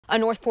A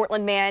North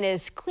Portland man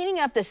is cleaning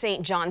up the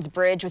St. John's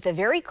Bridge with a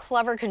very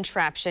clever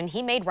contraption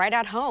he made right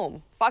at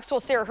home. Fox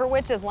 12's Sarah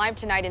Hurwitz is live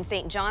tonight in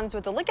St. John's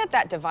with a look at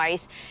that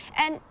device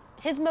and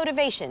his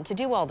motivation to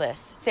do all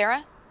this.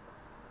 Sarah?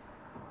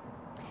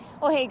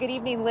 Well, hey, good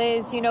evening,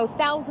 Liz. You know,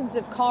 thousands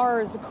of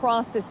cars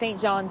cross the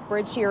St. John's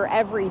Bridge here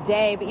every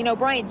day. But, you know,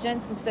 Brian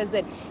Jensen says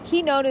that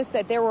he noticed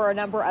that there were a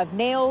number of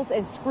nails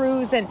and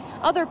screws and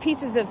other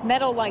pieces of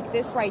metal like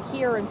this right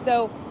here. And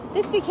so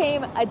this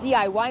became a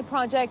DIY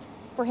project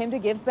for him to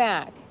give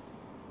back.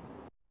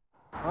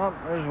 Oh,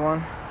 there's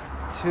 1,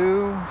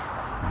 2,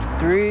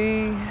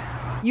 3.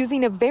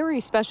 Using a very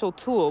special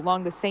tool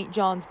along the St.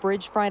 John's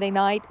Bridge Friday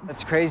night.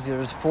 That's crazy. There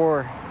was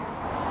four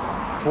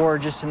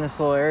just in this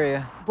little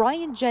area.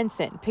 Brian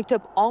Jensen picked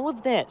up all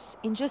of this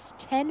in just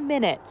 10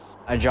 minutes.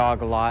 I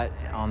jog a lot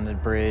on the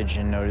bridge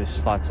and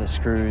notice lots of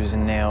screws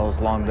and nails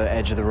along the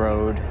edge of the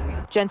road.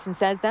 Jensen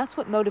says that's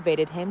what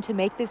motivated him to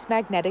make this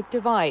magnetic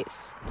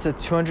device. It's a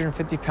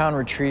 250-pound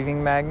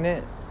retrieving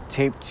magnet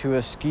taped to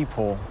a ski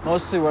pole.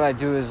 Mostly what I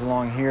do is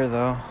along here,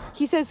 though.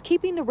 He says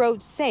keeping the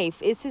roads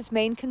safe is his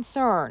main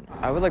concern.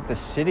 I would like the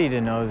city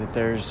to know that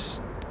there's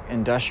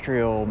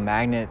industrial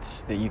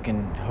magnets that you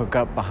can hook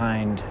up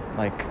behind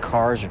like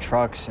cars or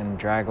trucks and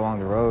drag along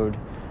the road.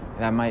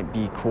 That might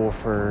be cool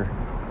for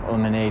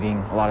eliminating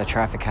a lot of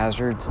traffic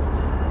hazards.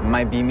 It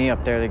might be me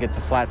up there that gets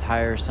a flat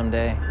tire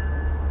someday,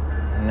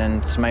 and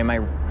then somebody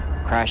might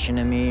crash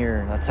into me,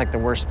 or that's like the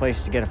worst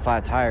place to get a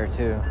flat tire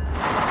too.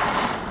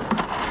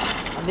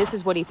 And this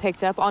is what he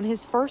picked up on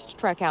his first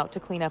trek out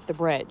to clean up the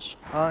bridge.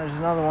 Oh, there's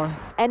another one.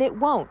 And it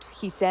won't,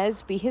 he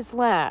says, be his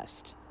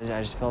last.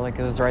 I just felt like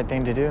it was the right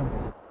thing to do.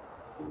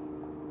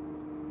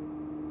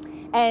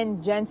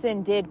 And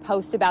Jensen did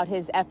post about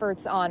his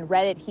efforts on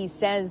Reddit. He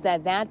says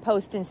that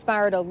post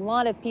inspired a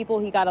lot of people.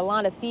 He got a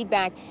lot of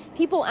feedback,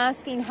 people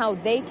asking how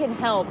they can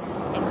help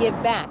and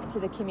give back to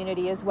the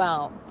community as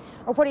well.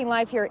 Reporting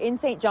live here in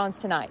St. John's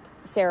tonight,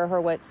 Sarah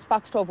Hurwitz,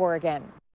 Fox 12 Oregon.